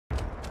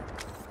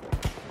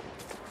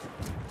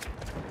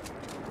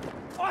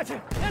Roger,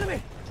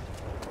 enemy!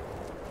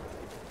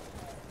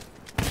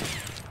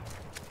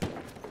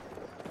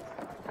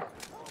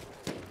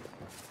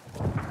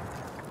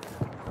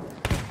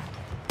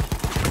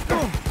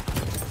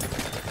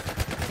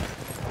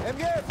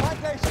 MG,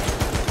 feindlich!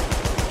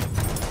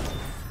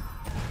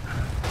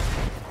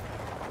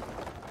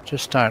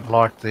 Just don't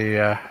like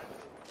the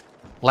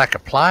lack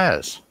of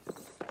players.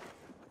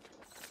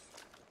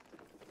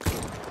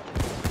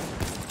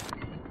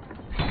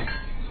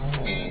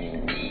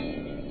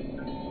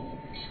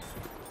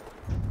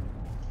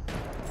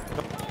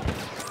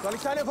 Soll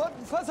ich deine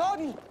Wunden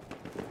versorgen?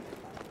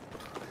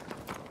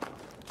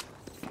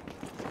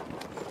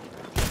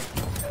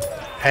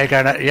 How you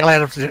going? Yell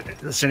out if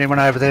there's anyone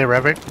over there,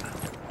 Rabbit.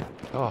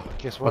 Oh,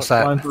 guess what? What's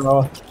that?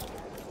 Flamethrower.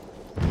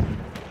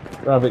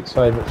 Ravik's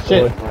favourite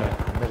story. Shit.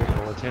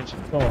 Medical attention.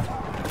 Come on.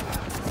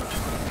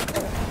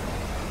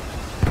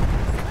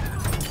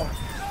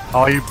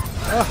 Oh, you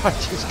Oh, I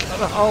just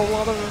got a whole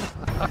lot of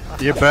them.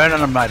 you're burning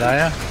them, mate, are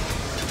you?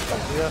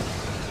 Yeah.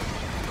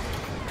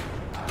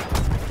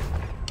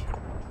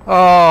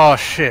 Oh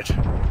shit!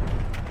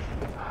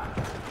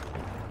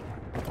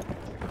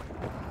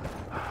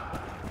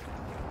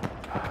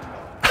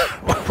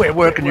 We're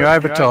working your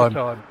overtime.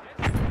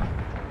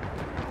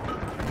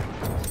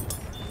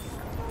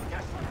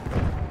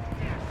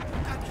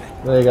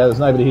 There you go, there's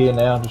nobody here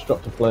now, just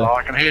dropped a flare. Oh,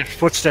 I can hear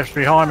footsteps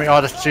behind me.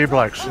 Oh, there's two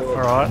blokes.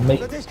 Alright. Me.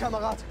 Für dich,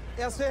 Kamerad.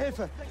 Erste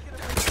Hilfe.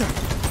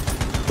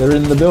 They're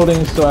in the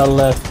buildings to our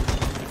left.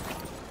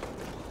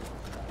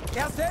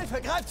 Erste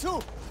Hilfe, greif zu!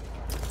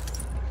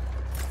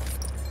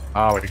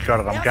 Oh, we got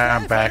it. I'm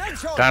going back.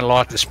 Don't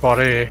like the spot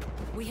here.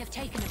 We have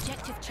taken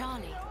objective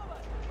Charlie.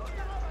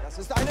 Das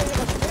ist einer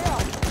ihrer Speer.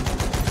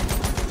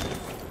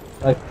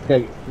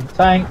 Okay,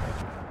 tank,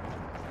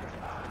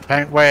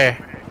 Tank where?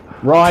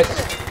 right,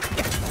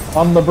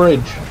 on the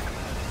bridge.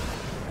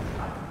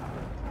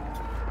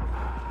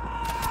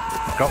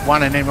 Got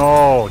one in him.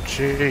 Oh,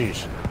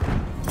 jeez.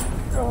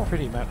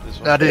 Pretty map this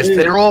one. That is.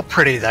 They're all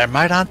pretty though,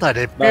 mate, aren't they?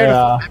 They're They beautiful.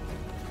 are.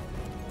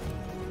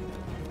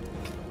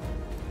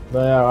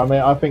 They are. I mean,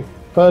 I think,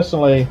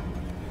 personally,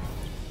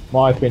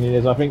 my opinion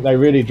is I think they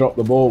really dropped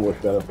the ball with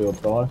Battlefield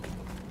 5.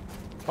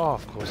 Oh,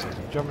 of course they did.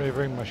 Do you want me to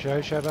bring my show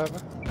shot over?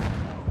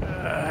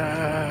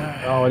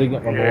 Oh, I didn't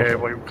get my Yeah,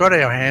 ball. we've got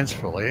our hands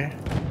full here.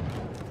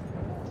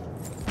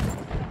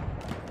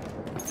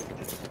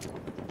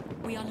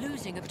 We are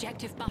losing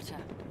objective butter.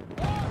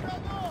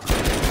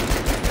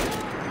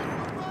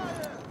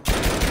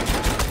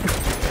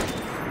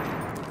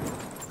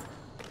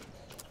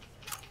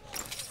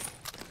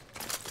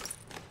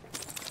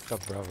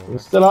 Got Bravo. We're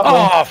still up there.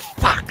 Oh,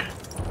 fuck!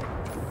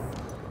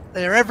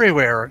 They're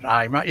everywhere.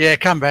 Hey, mate. Yeah,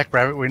 come back,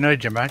 Rabbit. We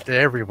need you, mate.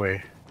 They're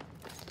everywhere.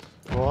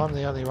 Well, I'm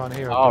the only one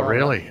here. at Oh, Bravo.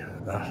 really?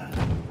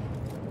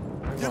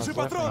 Everyone's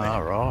left me.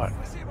 Oh, right.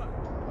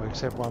 Well,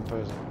 except one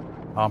person.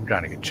 I'm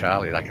going to get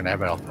Charlie. They can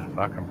have Alpha.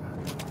 Fuck them.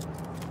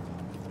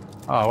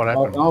 Oh, what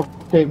happened? I'll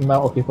keep them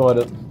occupied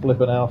at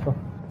flipping Alpha.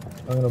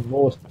 I'm going to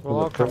force. Well,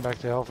 I'll come back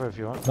to Alpha if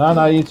you want.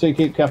 No, you two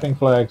keep capping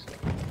flags.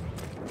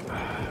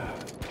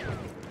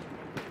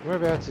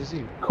 Whereabouts is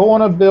he?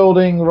 Corner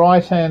building,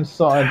 right hand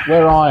side,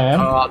 where I am.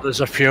 Oh, there's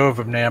a few of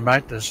them now,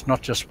 mate. There's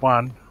not just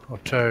one or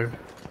two.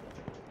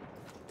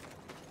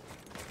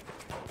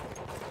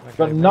 Okay,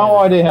 Got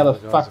no maybe idea how the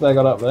guys fuck they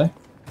got up there.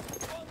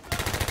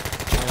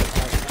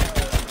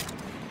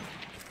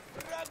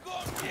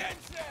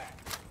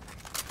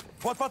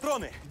 Вот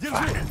патроны,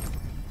 держи!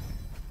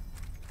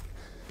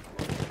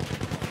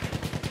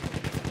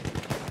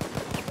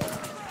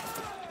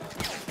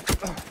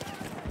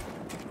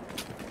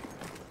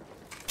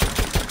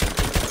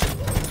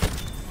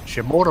 Is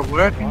your mortar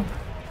working?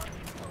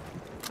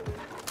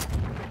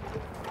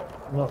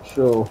 Not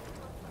sure.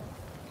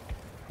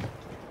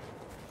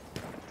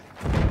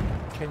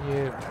 Can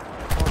you...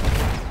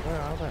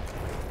 Where are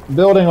they?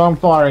 Building I'm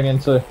firing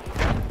into.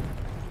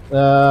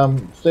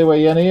 See where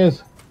Yenny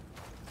is?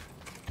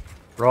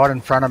 Right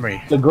in front of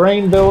me. The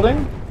green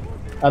building.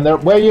 And they're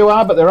where you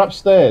are, but they're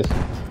upstairs.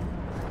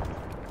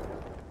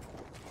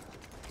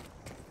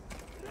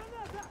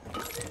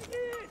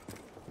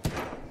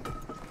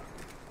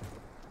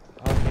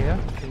 I'm here.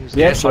 Can you see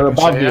Yes, I they're can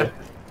above see you. it.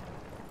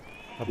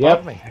 above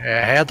Yep. me?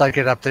 Yeah, how'd they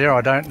get up there?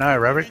 I don't know,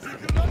 Rabbit.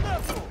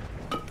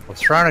 I've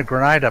thrown a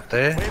grenade up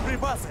there.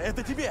 Боеприпасы,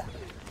 это тебе!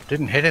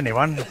 Didn't hit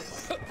anyone.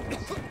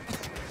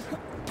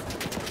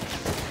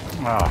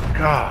 Oh,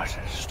 God.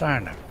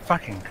 Stone the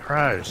fucking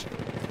crows.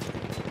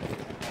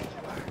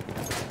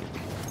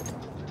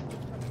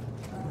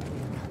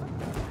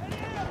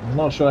 I'm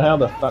not sure how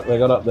the fuck they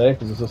got up there,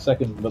 because it's a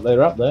second, but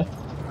they're up there.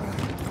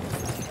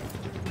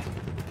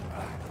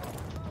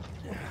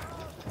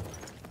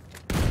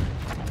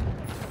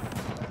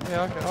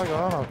 Yeah, I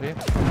got on up here.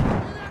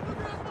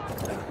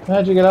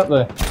 How'd you get up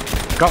there?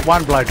 Got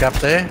one bloke up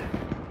there.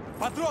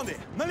 Патроны,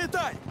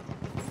 налетай!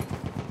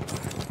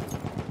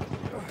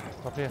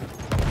 Up here.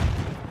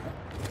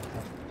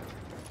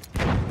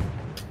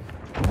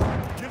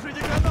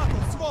 Держите гранату,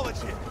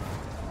 сволочи!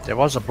 There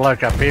was a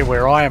bloke up here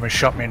where I am who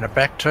shot me in the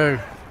back too.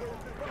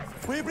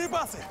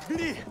 Боеприпасы,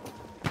 бери!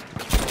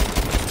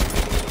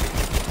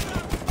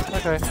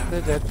 Okay,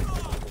 they're dead.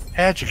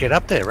 How'd you get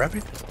up there,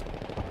 Rabbit?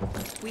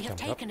 We have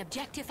taken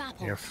objective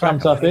apple. You're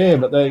Comes up here,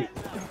 but they.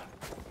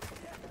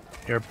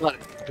 You're a bloody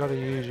Gotta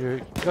use your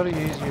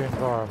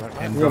environment.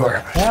 Mate.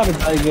 environment. How did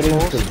they get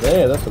into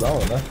there? That's what I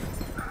want to know.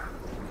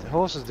 The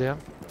horse is down.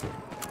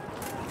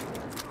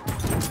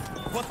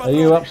 Вот Are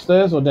you патроны.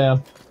 upstairs or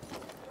down?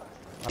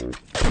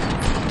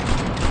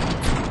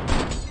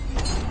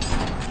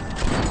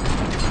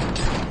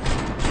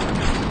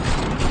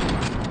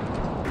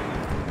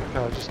 Okay,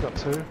 I just got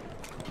 2.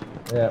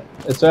 Yeah,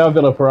 it's our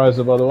Villa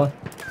Perosa, by the way.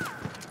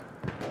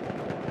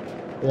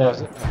 Oh, Yeah,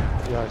 is it?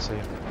 Yeah, I see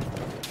him.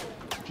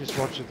 Just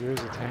watch it, there is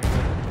a tank.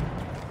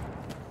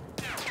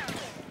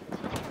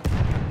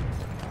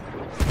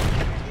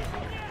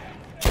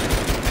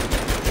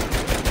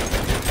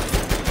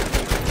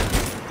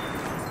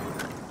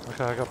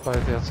 Okay, I got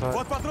both outside.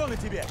 Вот патроны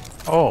тебе.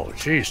 Oh,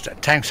 jeez,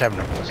 that tank's having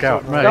a go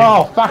at me.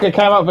 oh fuck! It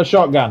came up with a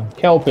shotgun.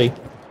 Kelpie.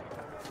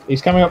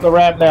 He's coming up the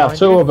ramp now. Behind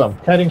 2 you. of them,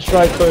 heading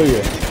straight to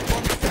you.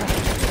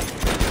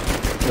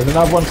 There's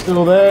another one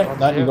still there. One's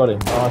No, you here. got him.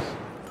 Nice.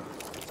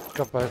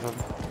 Got both of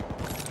them.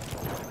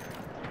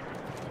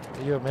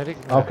 Are you a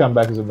medic? No. I'll come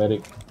back as a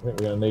medic. I think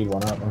we're gonna need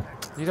one, aren't we?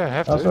 You don't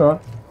have That's to.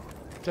 alright.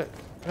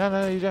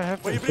 No, you don't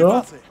have to.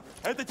 Боеприпасы.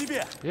 Это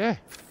тебе. Yeah.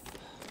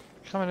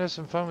 Come and have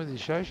some fun with your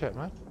show chat,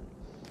 mate.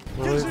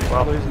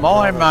 Well,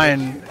 my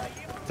main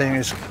thing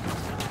is,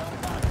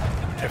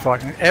 if I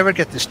can ever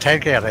get this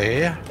tank out of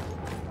here,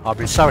 I'll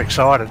be so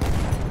excited.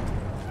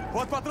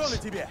 Вот патроны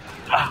тебе.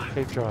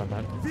 Keep trying,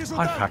 mate. Вижу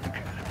I танк. fucking...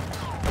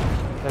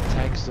 That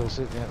tank's still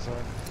sitting outside.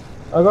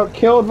 I got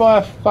killed by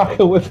a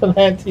fucker with an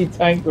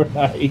anti-tank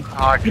grenade.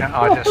 I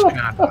just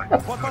can't.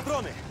 Вот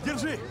патроны.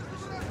 Держи.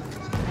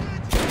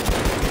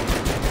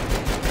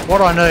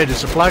 What I need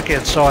is a bloke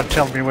outside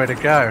telling me where to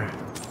go.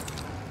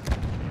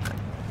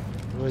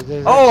 Well,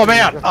 there's Oh, I'm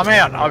actually- out.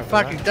 I'm out. I've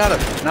fucking done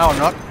it. No, I'm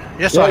not.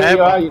 Yes, I Yeah, have.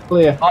 you are. You're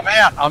clear. I'm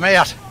out. I'm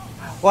out.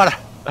 What?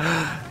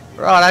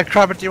 Right, I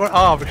Crumpet, do you want?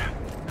 Oh,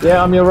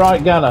 Yeah, I'm your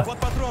right gunner. Вот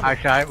патроны.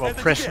 okay. Well,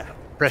 Это press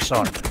тебе.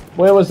 on.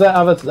 Where was that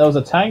other? There was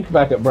a tank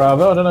back at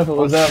Bravo. I don't know if it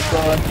was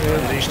outside.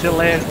 Is he still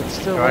there? It's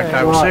still Okay,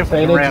 there. we'll see Right, if so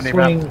we you can need round to him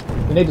up.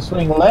 swing. You need to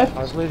swing left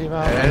I was leading him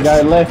up. Yeah. and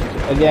go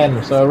left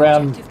again. So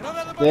around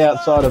Objective the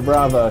outside of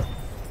Bravo.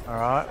 All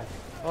right.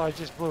 Oh, I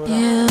just blew it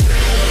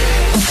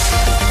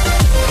up.